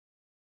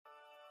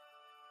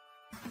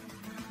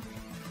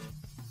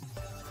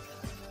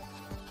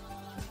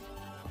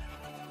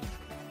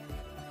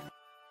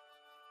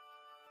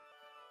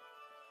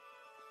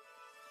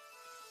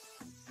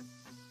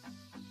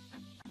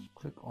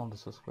click on the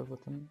subscribe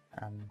button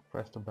and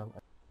press the bell.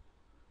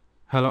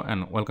 Hello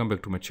and welcome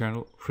back to my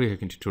channel Free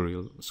Hacking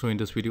Tutorial. So in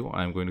this video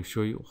I am going to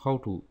show you how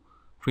to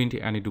print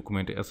any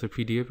document as a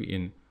PDF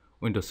in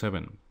Windows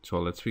 7. So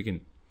let's begin.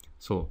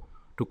 So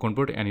to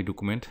convert any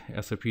document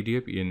as a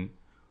PDF in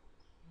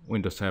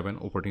Windows 7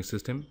 operating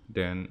system,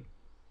 then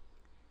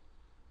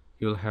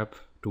you'll have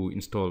to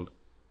install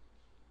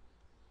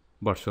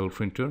virtual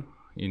printer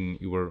in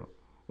your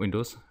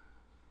Windows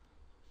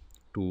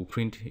to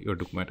print your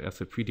document as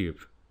a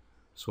PDF.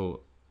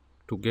 So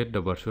to get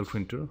the virtual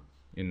printer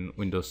in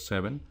Windows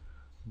 7,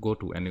 go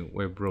to any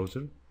web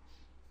browser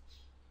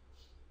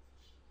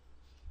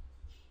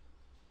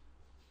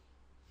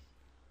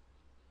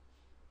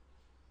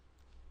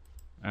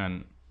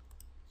and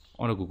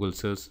on a Google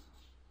search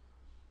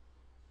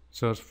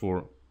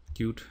for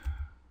Qt.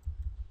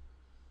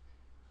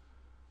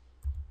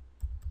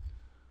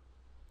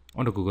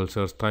 On the Google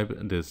search, type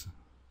this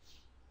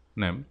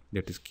name,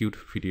 that is Qt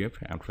PDF,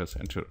 and press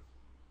enter.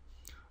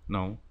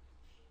 Now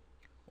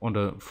on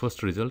the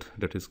first result,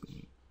 that is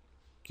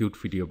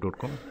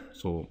qtpdf.com,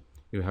 so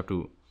you have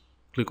to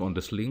click on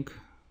this link.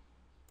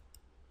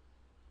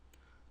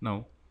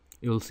 Now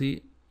you will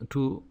see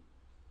two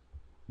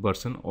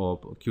version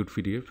of Qt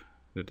PDF,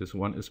 that is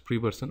one is free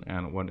version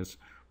and one is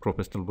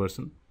professional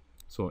version.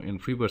 So in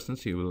free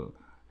versions you will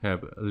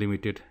have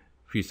limited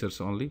features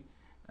only,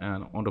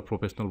 and on the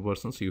professional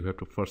versions you have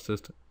to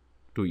purchase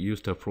to use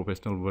the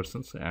professional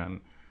versions,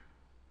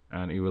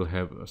 and you will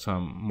have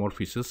some more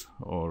features,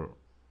 or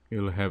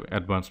you will have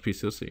advanced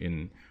features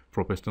in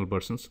professional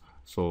versions.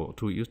 So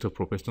to use the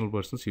professional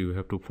versions you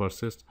have to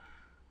purchase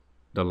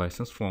the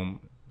license from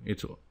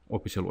its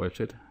official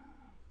website.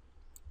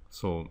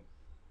 So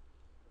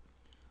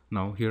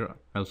now here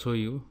I'll show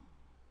you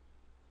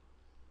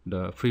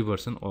the free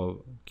version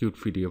of Qt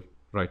PDF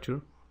Writer.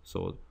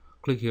 So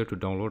click here to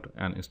download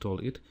and install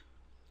it.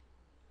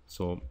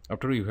 So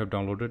after you have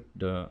downloaded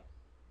the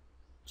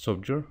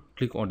software,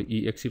 click on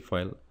the exe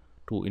file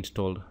to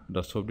install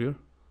the software.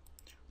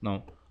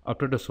 Now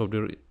after the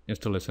software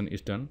installation is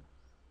done,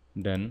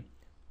 then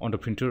on the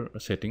printer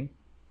setting,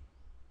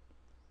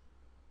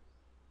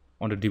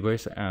 on the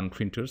device and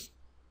printers,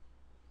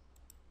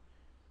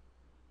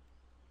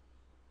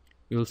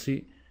 you will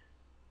see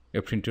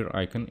a printer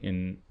icon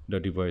in the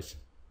device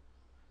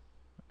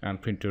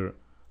and printer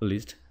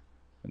list,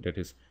 that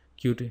is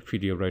Qt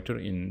PDF Writer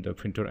in the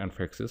printer and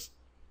faxes.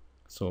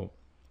 So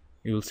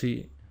you will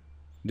see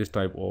this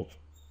type of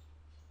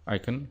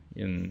icon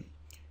in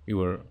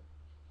your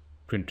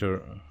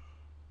printer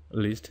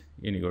list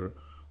in your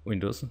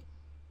Windows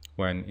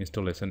when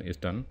installation is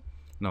done.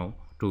 Now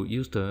to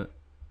use the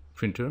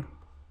printer,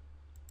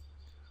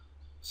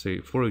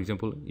 say for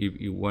example if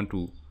you want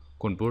to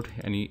convert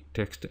any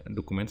text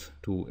documents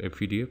to a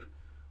PDF,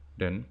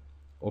 then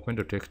open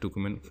the text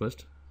document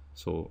first.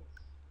 So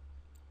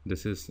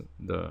this is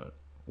the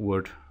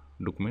Word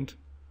document.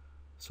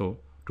 So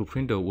to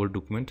print the Word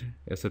document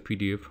as a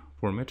PDF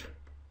format,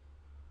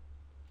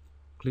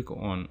 click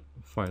on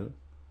File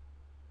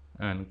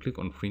and click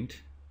on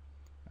Print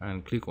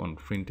and click on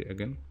Print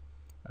again,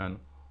 and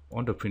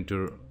on the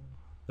printer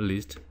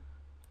list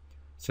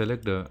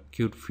select the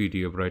Qt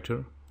PDF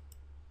Writer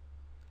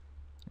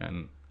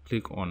and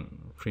click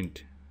on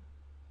Print.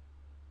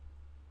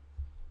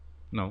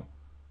 Now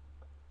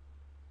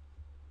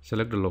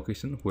select the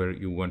location where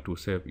you want to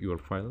save your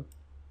file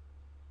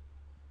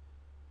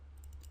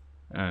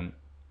and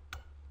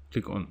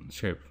click on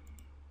Save.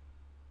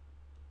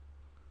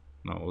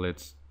 Now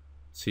let's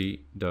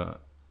see the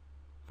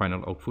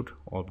final output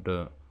of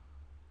the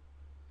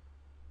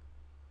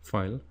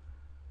file.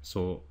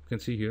 So you can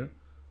see here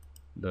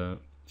the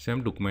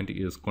same document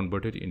is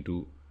converted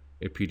into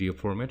a PDF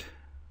format.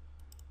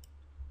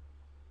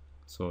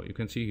 So you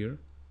can see here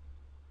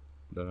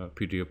the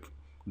PDF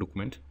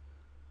document.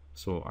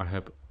 So I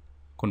have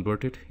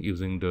converted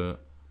using the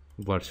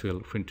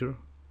virtual printer,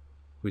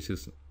 which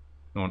is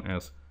known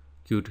as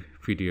Qt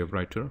PDF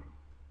Writer.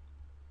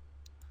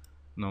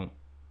 Now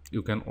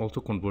you can also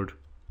convert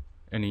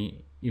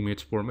any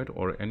image format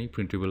or any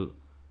printable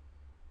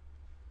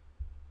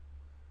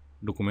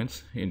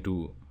documents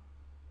into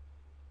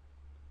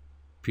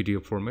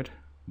PDF format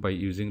by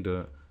using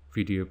the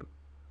PDF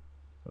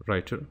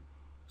Writer.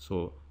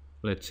 So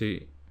let's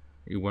say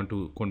you want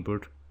to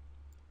convert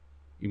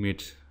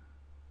image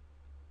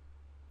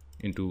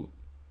into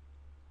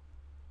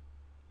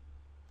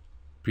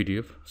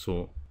PDF.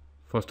 So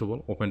first of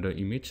all, open the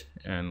image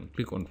and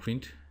click on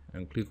Print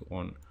and click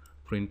on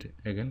Print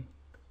again.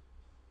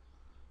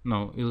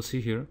 Now you'll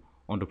see here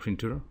on the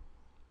printer,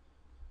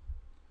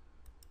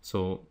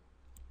 so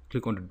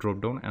click on the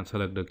drop down and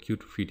select the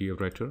Qt PDF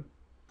Writer,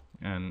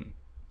 and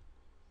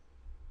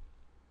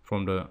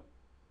from the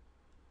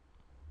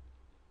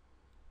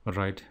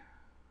right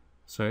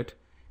side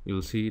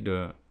you'll see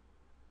the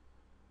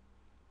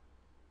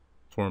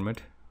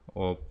format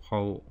of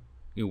how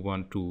you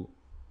want to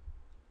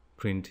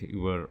print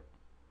your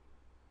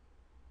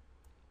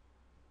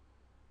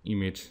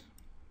image.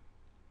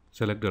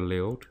 Select the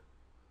layout,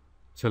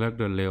 select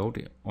the layout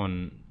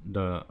on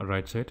the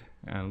right side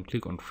and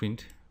click on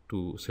print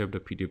to save the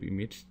PDF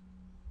image.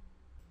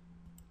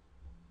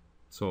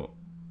 So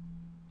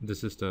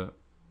this is the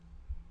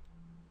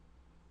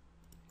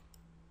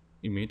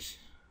image,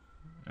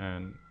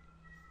 and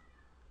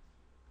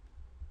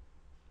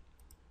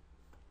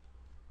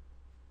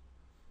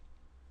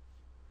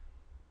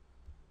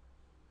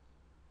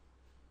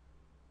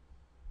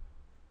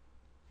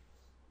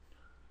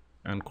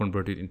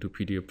convert it into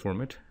PDF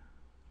format.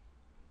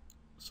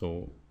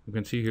 So you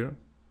can see here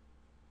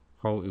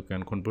how you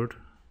can convert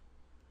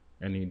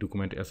any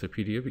document as a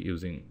PDF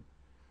using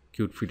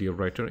Qt PDF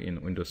Writer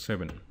in Windows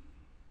 7.